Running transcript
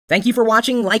Thank you for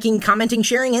watching, liking, commenting,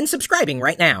 sharing, and subscribing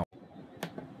right now.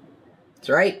 That's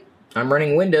right. I'm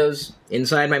running Windows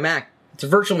inside my Mac. It's a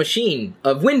virtual machine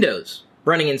of Windows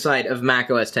running inside of Mac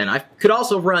OS X. I could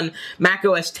also run Mac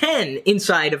OS X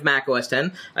inside of Mac OS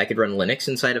X. I could run Linux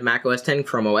inside of Mac OS X,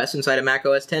 Chrome OS inside of Mac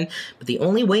OS X. But the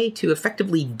only way to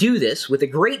effectively do this with a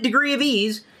great degree of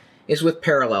ease is with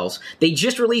Parallels. They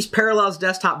just released Parallels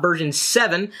Desktop version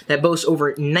 7 that boasts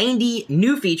over 90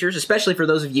 new features, especially for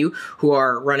those of you who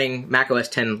are running Mac OS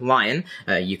X Lion.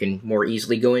 You can more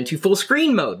easily go into full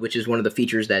screen mode, which is one of the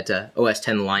features that OS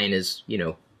X Lion is,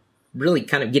 really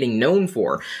kind of getting known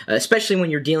for, especially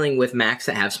when you're dealing with Macs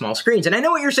that have small screens. And I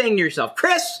know what you're saying to yourself,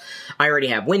 Chris, I already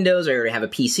have Windows, I already have a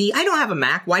PC, I don't have a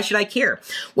Mac, why should I care?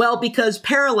 Well, because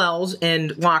Parallels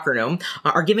and Locker Gnome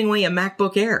are giving away a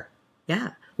MacBook Air.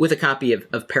 Yeah. With a copy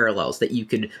of Parallels that you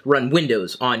could run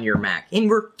Windows on your Mac. And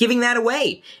we're giving that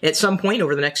away at some point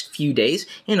over the next few days,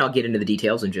 and I'll get into the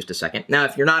details in just a second. Now,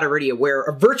 if you're not already aware,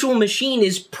 a virtual machine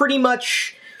is pretty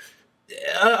much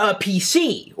a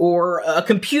PC or a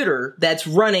computer that's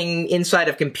running inside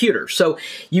of computer. So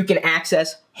you can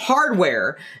access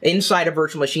hardware inside a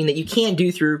virtual machine that you can't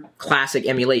do through classic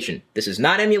emulation. This is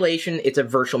not emulation, it's a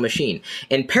virtual machine.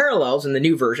 And Parallels, in the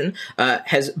new version,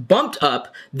 has bumped up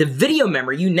the video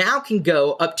memory. You now can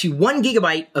go up to 1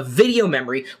 GB of video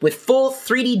memory with full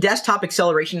 3D desktop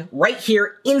acceleration right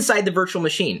here inside the virtual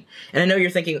machine. And I know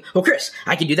you're thinking, well, Chris,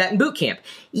 I can do that in Boot Camp.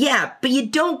 Yeah, but you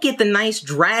don't get the nice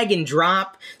drag and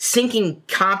drop, syncing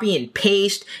copy and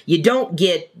paste. You don't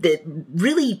get the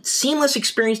really seamless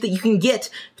experience that you can get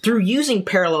through using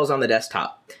Parallels on the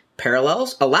desktop.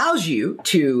 Parallels allows you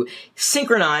to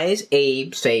synchronize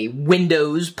a, say,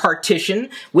 Windows partition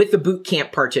with the Boot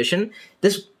Camp partition.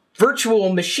 This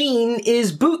virtual machine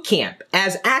is Boot Camp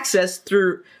as accessed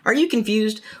through... Are you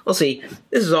confused? Well, see,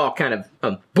 this is all kind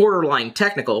of borderline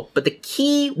technical, but the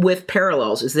key with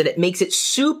Parallels is that it makes it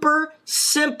super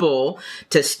simple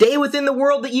to stay within the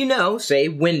world that you know, say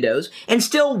Windows, and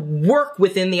still work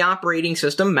within the operating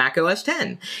system Mac OS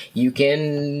X. You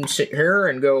can sit here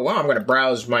and go, well, I'm going to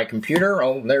browse my computer.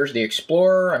 Oh, there's the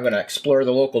Explorer. I'm going to explore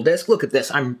the local disk. Look at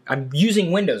this. I'm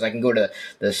using Windows. I can go to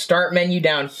the Start menu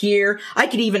down here. I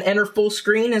could even enter full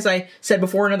screen, as I said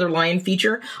before, another Lion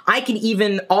feature. I can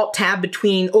even Alt-tab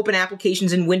between open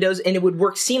applications in Windows, and it would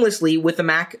work seamlessly with the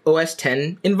Mac OS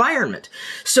X environment.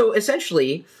 So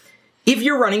essentially, if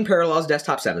you're running Parallels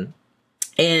Desktop 7,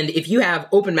 and if you have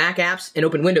open Mac apps and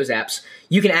open Windows apps,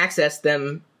 you can access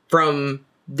them from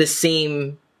the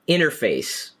same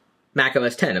interface, Mac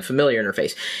OS X, a familiar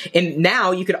interface. And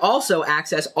now you could also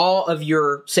access all of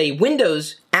your, say,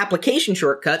 Windows application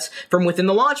shortcuts from within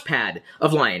the launchpad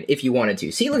of Lion if you wanted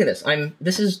to. See, look at this.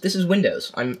 This is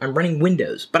Windows. I'm running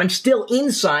Windows, but I'm still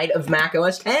inside of Mac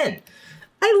OS X.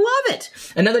 I love it!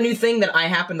 Another new thing that I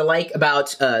happen to like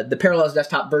about the Parallels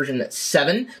Desktop version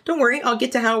 7, don't worry, I'll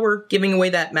get to how we're giving away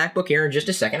that MacBook Air in just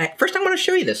a second. First, I want to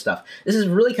show you this stuff. This is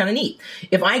really kind of neat.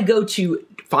 If I go to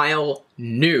File,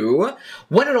 New,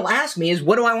 what it'll ask me is,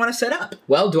 what do I want to set up?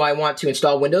 Well, do I want to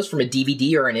install Windows from a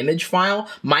DVD or an image file,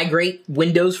 migrate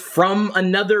Windows from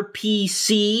another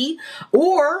PC,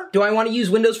 or do I want to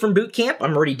use Windows from Boot Camp?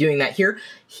 I'm already doing that here.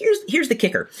 Here's the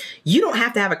kicker. You don't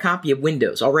have to have a copy of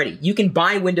Windows already. You can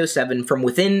buy Windows 7 from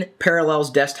within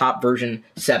Parallels Desktop version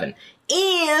 7.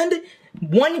 And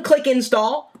one-click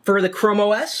install for the Chrome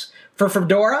OS, for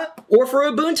Fedora, or for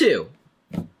Ubuntu.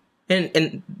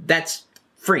 And that's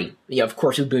free. Of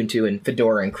course, Ubuntu and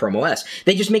Fedora and Chrome OS.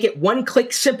 They just make it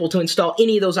one-click simple to install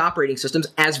any of those operating systems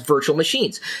as virtual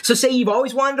machines. So say you've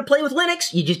always wanted to play with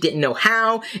Linux, you just didn't know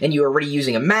how, and you're already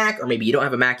using a Mac, or maybe you don't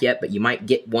have a Mac yet, but you might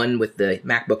get one with the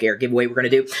MacBook Air giveaway we're going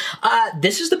to do.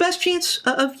 This is the best chance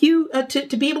of you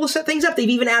to be able to set things up. They've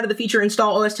even added the feature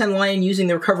Install OS X Lion using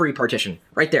the recovery partition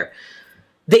right there.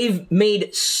 They've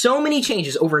made so many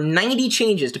changes, over 90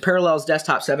 changes to Parallels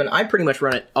Desktop 7. I pretty much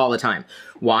run it all the time.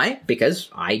 Why? Because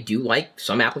I do like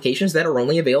some applications that are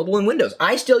only available in Windows.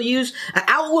 I still use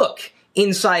Outlook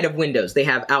inside of Windows. They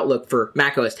have Outlook for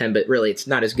Mac OS X, but really it's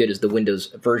not as good as the Windows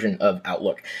version of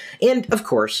Outlook. And of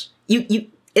course,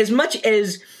 as much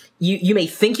as you may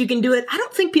think you can do it, I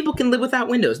don't think people can live without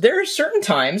Windows. There are certain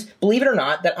times, believe it or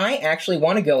not, that I actually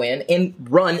want to go in and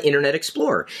run Internet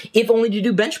Explorer, if only to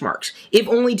do benchmarks, if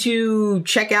only to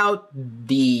check out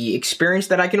the experience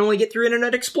that I can only get through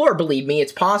Internet Explorer. Believe me,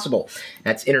 it's possible.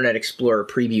 That's Internet Explorer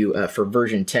Preview for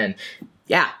version 10.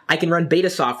 Yeah, I can run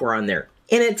beta software on there,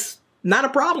 and it's not a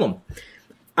problem.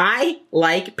 I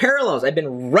like Parallels. I've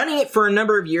been running it for a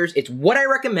number of years. It's what I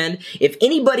recommend if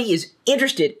anybody is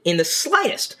interested in the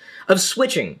slightest of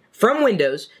switching from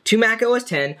Windows to Mac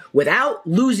OS X without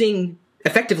losing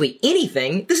effectively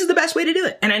anything, this is the best way to do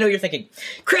it. And I know you're thinking,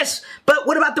 Chris, but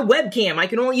what about the webcam? I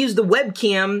can only use the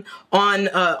webcam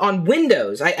on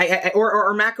Windows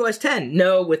or Mac OS 10.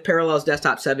 No, with Parallels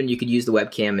Desktop 7, you could use the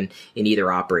webcam in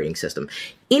either operating system.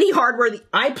 Any hardware that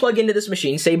I plug into this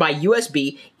machine, say by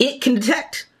USB, it can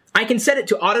detect. I can set it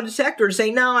to auto detect or to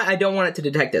say, no, I don't want it to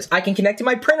detect this. I can connect to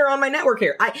my printer on my network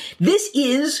here. This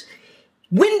is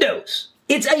Windows.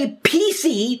 It's a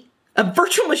PC, a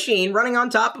virtual machine running on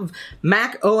top of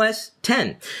Mac OS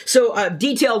 10. So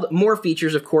detailed more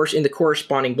features, of course, in the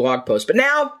corresponding blog post. But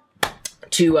now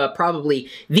to probably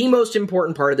the most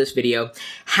important part of this video.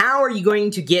 How are you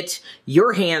going to get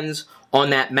your hands on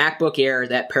that MacBook Air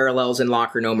that Parallels and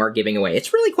Locker Gnome are giving away?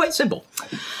 It's really quite simple.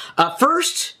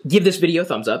 First, give this video a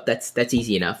thumbs up. That's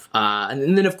easy enough.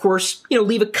 And then, of course,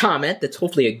 leave a comment. That's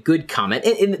hopefully a good comment.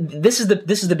 And this is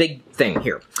the big thing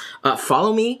here.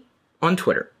 Follow me on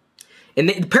Twitter. And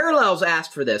the Parallels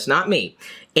asked for this, not me.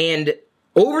 And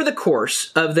over the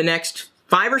course of the next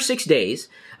 5 or 6 days,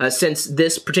 since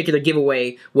this particular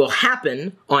giveaway will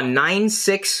happen on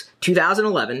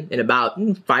 9/6/2011, in about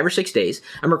 5 or 6 days.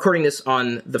 I'm recording this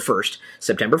on the 1st,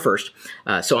 September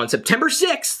 1st. So on September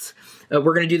 6th,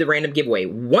 we're going to do the random giveaway.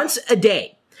 Once a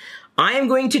day, I am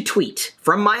going to tweet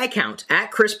from my account,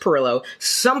 @ChrisPerillo,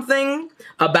 something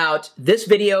about this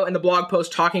video and the blog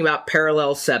post talking about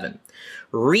Parallel 7.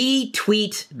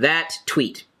 Retweet that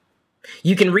tweet.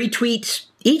 You can retweet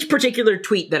each particular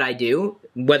tweet that I do,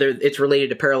 whether it's related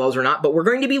to Parallels or not, but we're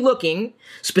going to be looking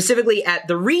specifically at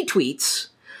the retweets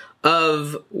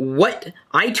of what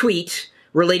I tweet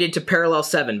related to Parallel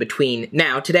 7 between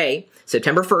today,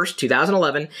 September 1st,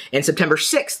 2011, and September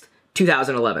 6th,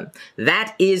 2011.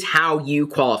 That is how you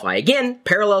qualify. Again,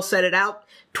 Parallel set it out.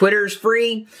 Twitter's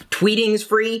free, tweeting's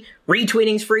free,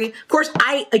 retweeting's free. Of course,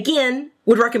 I, again,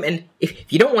 would recommend, if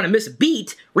you don't want to miss a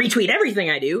beat, retweet everything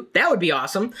I do. That would be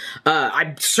awesome.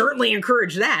 I certainly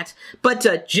encourage that.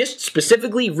 But just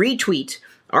specifically retweet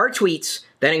our tweets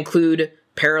that include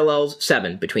Parallels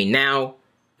 7 between now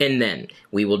and then.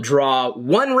 We will draw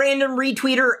one random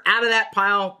retweeter out of that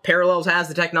pile. Parallels has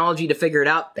the technology to figure it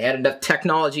out. They had enough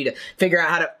technology to figure out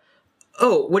how to...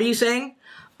 Oh, what are you saying?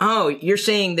 Oh, you're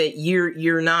saying that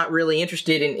you're not really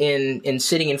interested in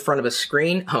sitting in front of a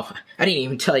screen? Oh, I didn't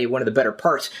even tell you one of the better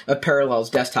parts of Parallels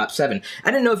Desktop 7.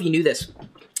 I didn't know if you knew this.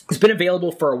 It's been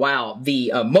available for a while.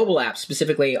 The mobile app,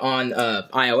 specifically on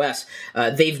iOS,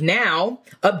 they've now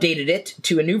updated it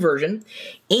to a new version,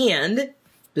 and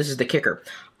this is the kicker.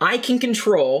 I can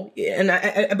control, and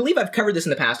I believe I've covered this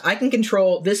in the past, I can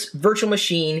control this virtual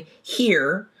machine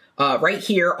here, right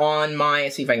here on my,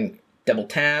 let's see if I can double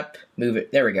tap, move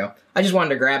it, there we go. I just wanted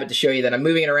to grab it to show you that I'm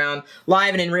moving it around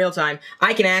live and in real time.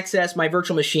 I can access my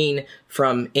virtual machine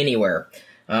from anywhere.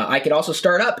 I could also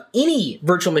start up any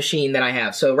virtual machine that I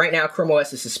have. So right now Chrome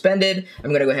OS is suspended. I'm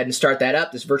going to go ahead and start that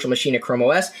up, this virtual machine at Chrome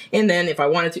OS. And then if I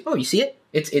wanted to, oh, you see it?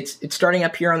 It's starting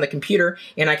up here on the computer,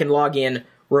 and I can log in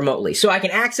remotely. So I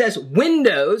can access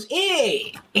Windows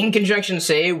in conjunction,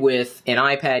 say, with an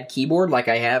iPad keyboard like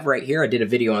I have right here. I did a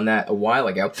video on that a while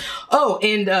ago. Oh,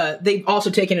 and they've also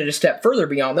taken it a step further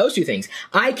beyond those two things.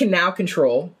 I can now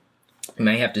control, I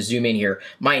may have to zoom in here,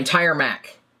 my entire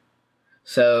Mac.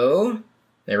 So,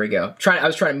 there we go. I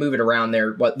was trying to move it around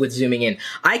there with zooming in.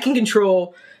 I can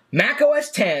control Mac OS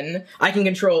 10, I can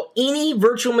control any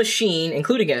virtual machine,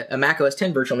 including a Mac OS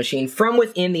 10 virtual machine, from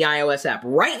within the iOS app.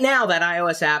 Right now, that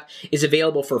iOS app is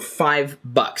available for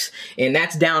 $5, and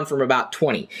that's down from about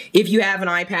 20. If you have an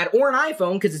iPad or an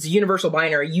iPhone, because it's a universal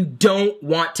binary, you don't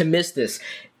want to miss this.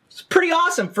 It's pretty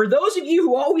awesome. For those of you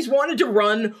who always wanted to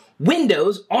run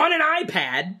Windows on an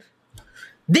iPad,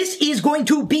 this is going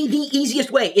to be the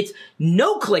easiest way. It's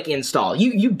no-click install.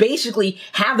 You basically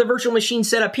have the virtual machine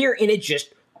set up here, and it just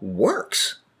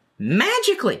works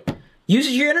magically.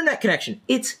 Uses your internet connection.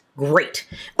 It's great.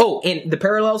 Oh, and the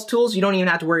Parallels tools, you don't even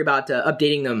have to worry about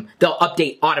updating them. They'll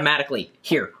update automatically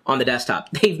here on the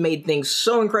desktop. They've made things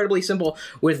so incredibly simple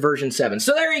with version 7.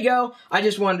 So there you go. I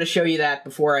just wanted to show you that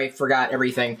before I forgot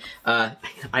everything. I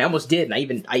almost did, and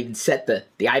I even set the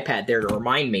iPad there to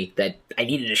remind me that I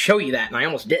needed to show you that, and I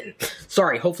almost didn't.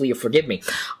 Sorry, hopefully you'll forgive me.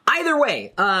 Either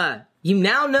way, you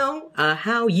now know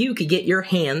how you could get your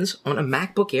hands on a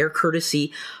MacBook Air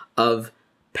courtesy of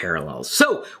Parallels.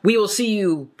 So, we will see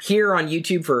you here on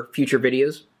YouTube for future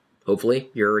videos. Hopefully,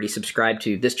 you're already subscribed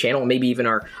to this channel, maybe even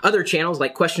our other channels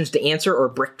like Questions to Answer or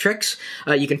Brick Tricks.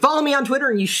 You can follow me on Twitter,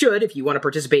 and you should if you want to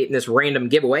participate in this random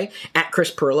giveaway,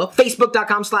 @ChrisPerillo,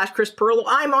 Facebook.com/ChrisPerillo.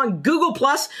 I'm on Google+,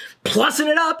 plussing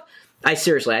it up. I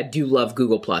do love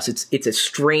Google+. It's a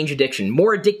strange addiction,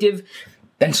 more addictive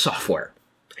than software.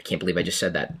 I can't believe I just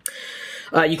said that.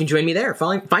 You can join me there.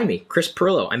 Find me, Chris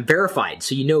Pirillo. I'm verified,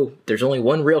 so you know there's only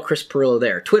one real Chris Pirillo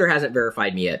there. Twitter hasn't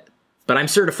verified me yet, but I'm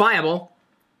certifiable.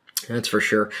 That's for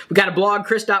sure. We got a blog,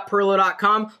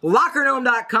 chris.pirillo.com,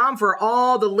 lockergnome.com for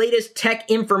all the latest tech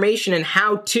information and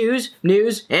how-tos,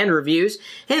 news, and reviews.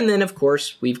 And then, of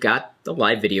course, we've got the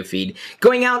live video feed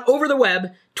going out over the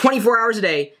web 24 hours a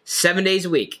day, 7 days a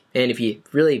week. And if you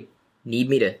really need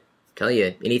me to tell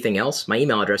you anything else, my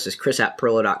email address is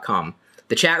chris@pirillo.com.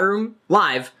 The chat room,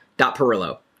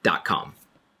 live.pirillo.com.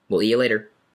 We'll see you later.